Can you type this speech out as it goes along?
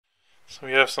So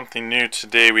we have something new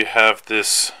today. We have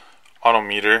this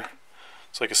Autometer.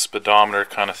 It's like a speedometer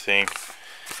kind of thing.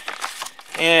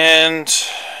 And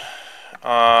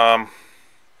the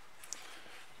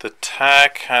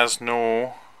tach has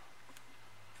no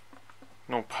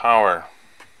power.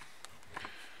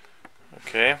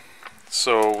 Okay,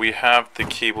 so we have the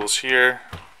cables here.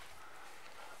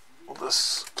 We'll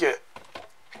just get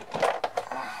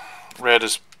red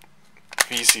is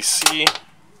VCC.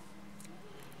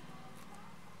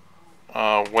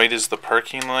 White is the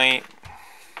parking light.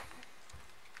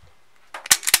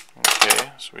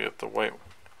 Okay, so we have the white.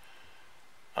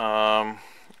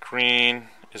 Green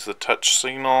is the touch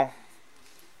signal.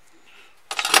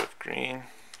 So we have green.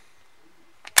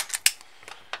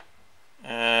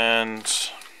 And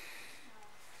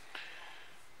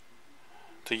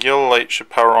the yellow light should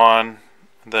power on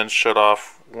and then shut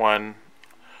off when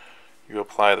you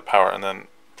apply the power, and then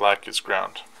black is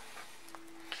ground.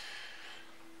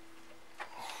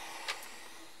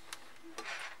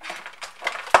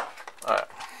 Alright,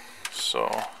 so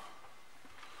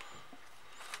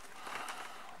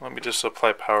let me just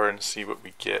apply power and see what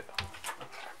we get.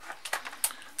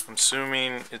 I'm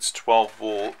assuming it's 12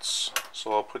 volts,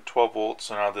 so I'll put 12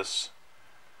 volts and I'll just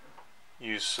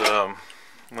use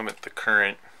limit the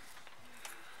current,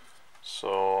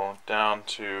 so down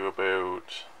to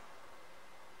about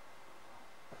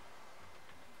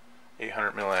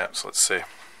 800 milliamps, let's say.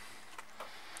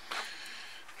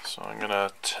 So I'm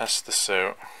gonna test this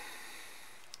out.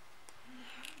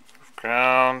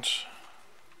 Ground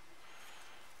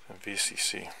and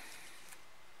VCC,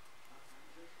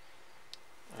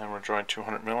 and we're drawing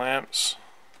 200 milliamps.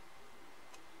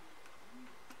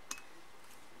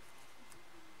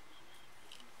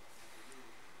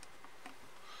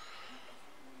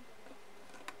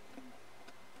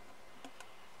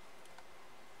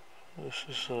 This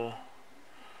is a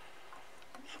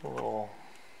little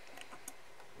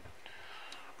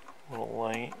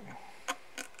light.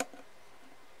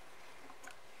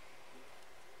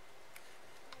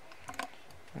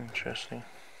 Interesting.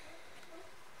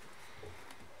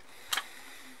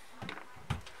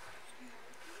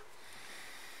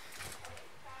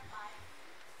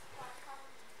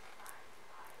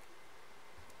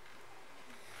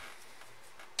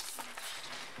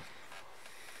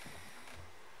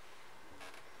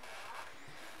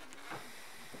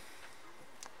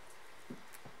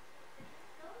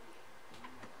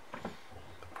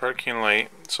 Parking light.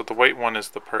 So the white one is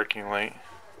the parking light.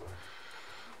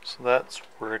 So that's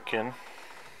working.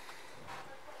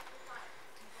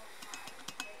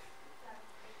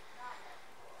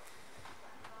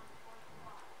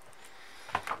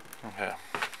 Okay.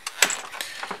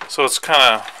 So it's kind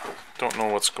of, don't know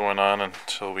what's going on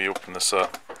until we open this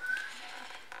up.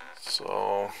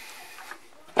 So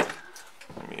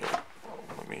let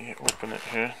me open it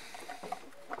here.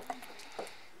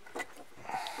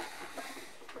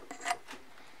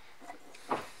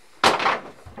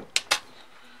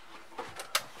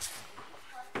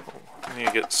 I need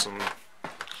to get some.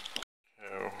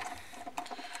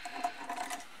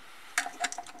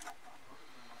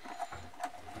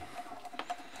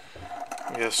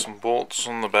 We have some bolts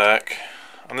on the back.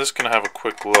 I'm just going to have a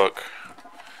quick look.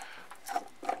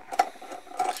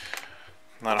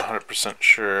 Not 100%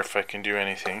 sure if I can do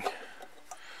anything.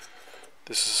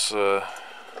 This is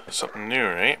something new,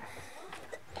 right?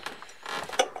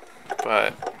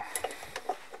 But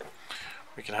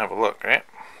we can have a look, right?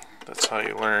 That's how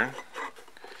you learn.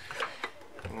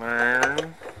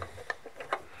 Learn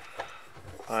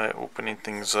by opening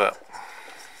things up.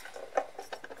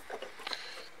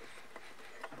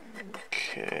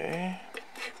 Okay,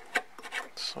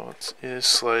 so it is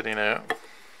sliding out.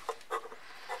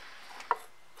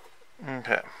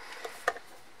 Okay,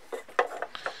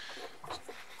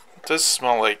 it does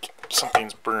smell like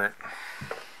something's burnt.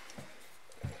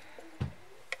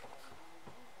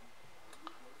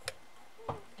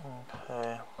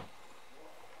 Okay.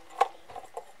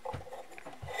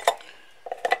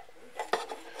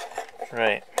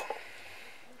 Right.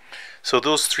 So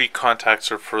those three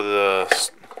contacts are for the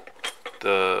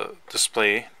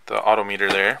display, the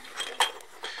Autometer there,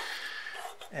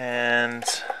 and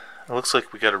it looks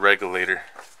like we got a regulator.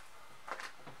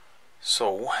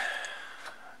 So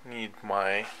need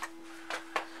my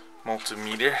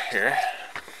multimeter here.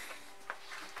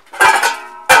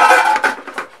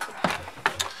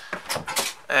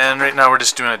 And right now we're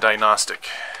just doing a diagnostic.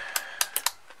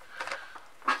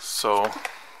 So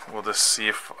we'll just see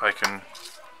if I can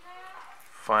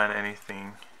find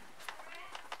anything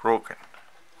broken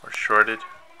or shorted.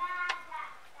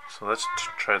 So let's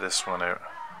try this one out.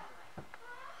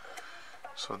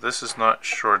 So this is not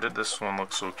shorted, this one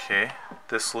looks okay.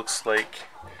 This looks like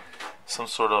some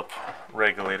sort of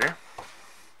regulator.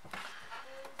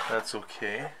 That's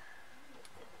okay.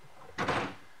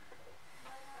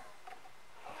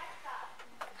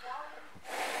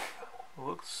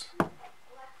 Looks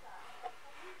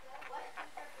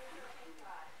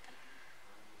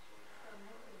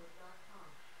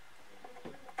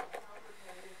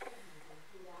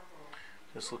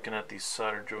just looking at these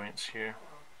solder joints here.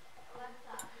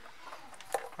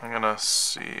 I'm gonna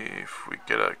see if we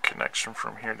get a connection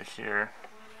from here to here.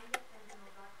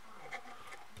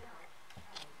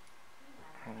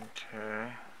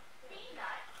 Okay.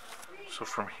 So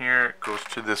from here it goes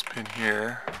to this pin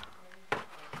here. Okay.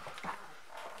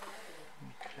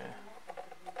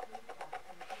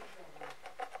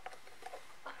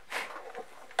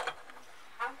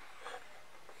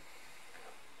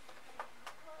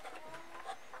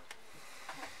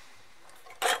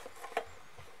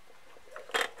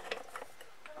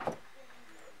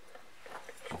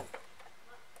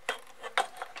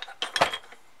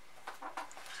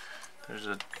 There's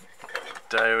a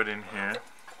diode in here.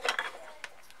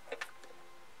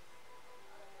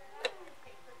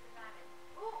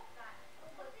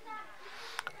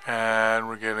 And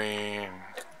we're getting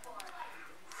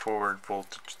forward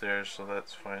voltage there, so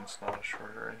that's fine. It's not a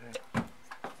short or anything.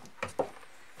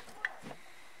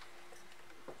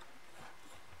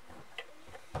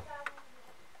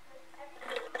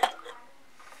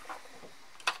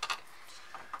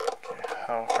 Okay,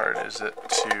 how hard is it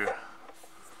to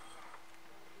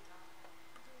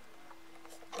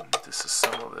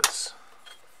disassemble this?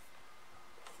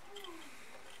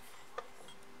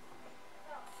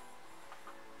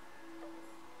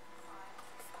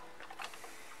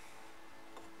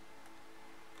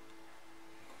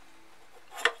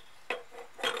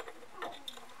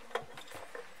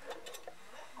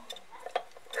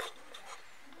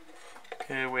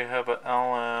 Okay, we have a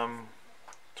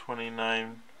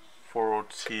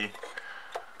LM2940T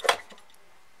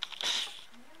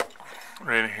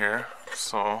right here,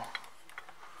 so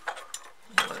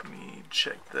let me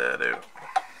check that out.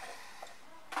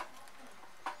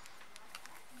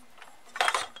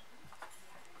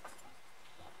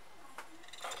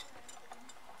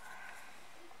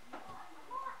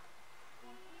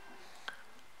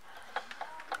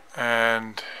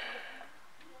 And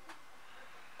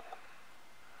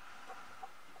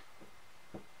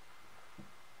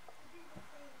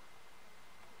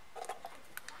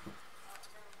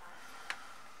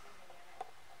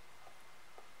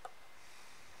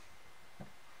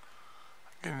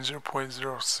getting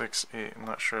 0.068. I'm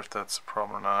not sure if that's a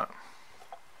problem or not.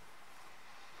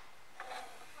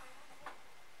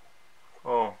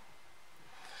 Oh,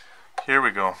 here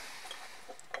we go.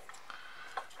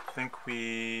 I think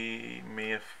we may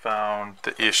have found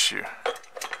the issue.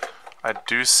 I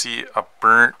do see a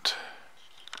burnt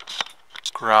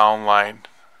ground line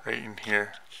right in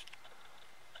here.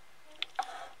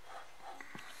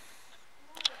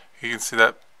 You can see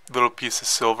that little piece of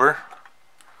silver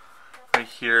right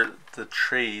here. The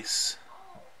trace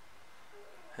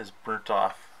has burnt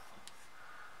off,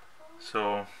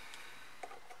 so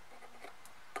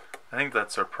I think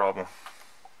that's our problem.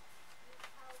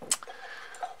 So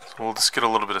we'll just get a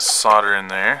little bit of solder in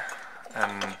there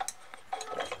and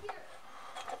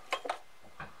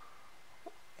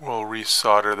we'll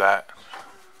resolder that.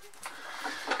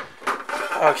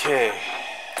 Okay,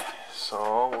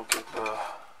 so we'll get the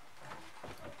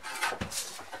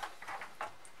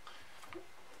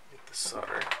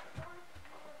solder.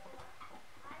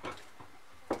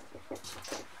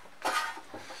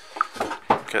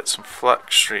 Get some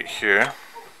flux right here.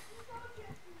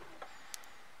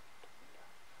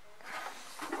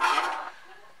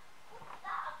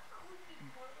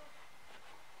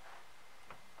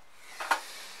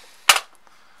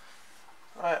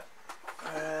 Alright,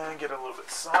 and get a little bit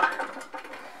of solder.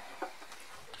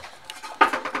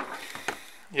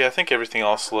 Yeah, I think everything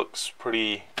else looks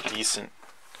pretty decent.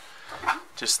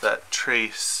 Just that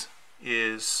trace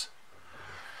is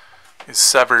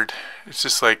severed. It's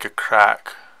just like a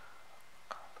crack.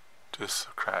 Just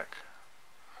a crack.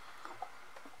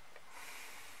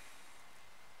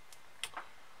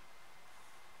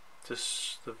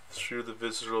 Just through the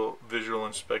visual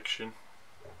inspection,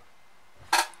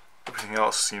 everything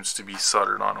else seems to be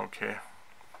soldered on okay.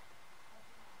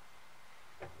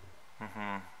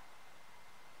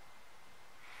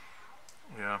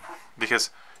 Yeah, because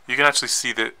you can actually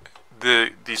see that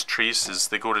these traces,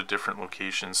 they go to different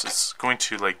locations. It's going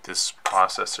to like this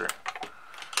processor.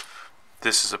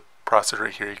 This is a processor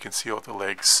right here. You can see all the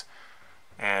legs,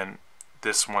 and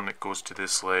this one it goes to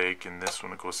this leg, and this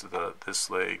one it goes to this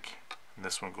leg, and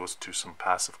this one goes to some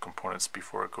passive components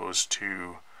before it goes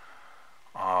to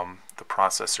the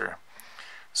processor.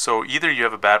 So either you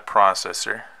have a bad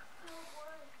processor,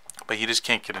 but you just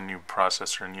can't get a new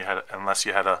processor, and unless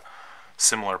you had a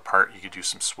similar part, you could do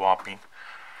some swapping.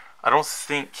 I don't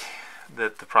think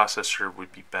that the processor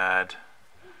would be bad,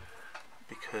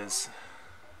 because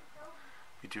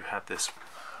we do have this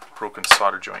broken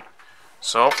solder joint.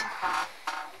 So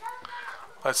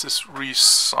let's just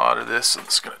re-solder this. I'm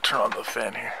just going to turn on the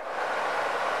fan here.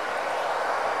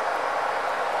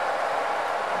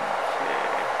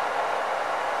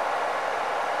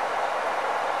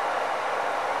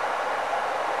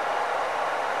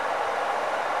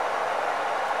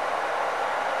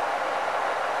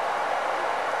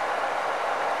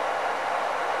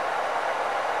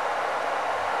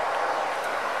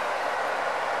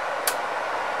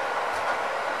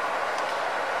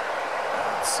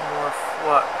 Some more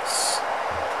flux.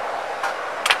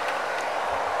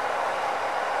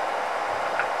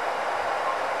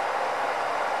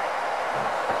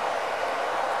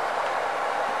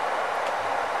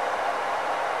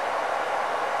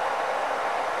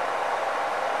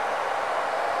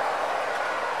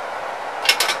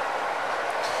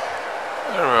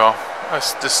 There we go. I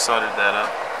just soldered that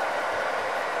up.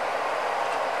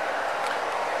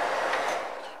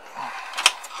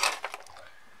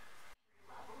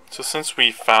 So since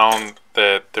we found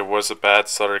that there was a bad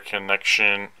solder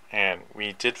connection and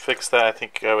we did fix that, I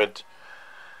think I would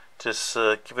just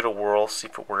give it a whirl, see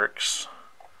if it works,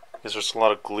 because there's a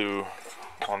lot of glue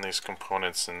on these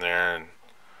components in there, and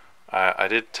I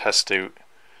did test out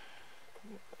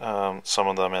some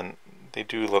of them, and they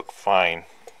do look fine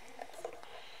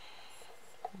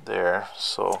there.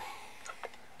 So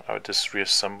I would just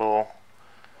reassemble,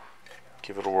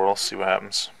 give it a whirl, see what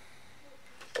happens.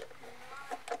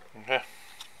 Okay.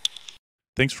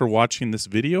 Thanks for watching this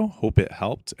video. Hope it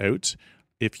helped out.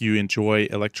 If you enjoy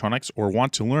electronics or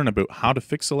want to learn about how to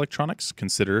fix electronics,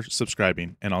 consider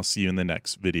subscribing, and I'll see you in the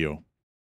next video.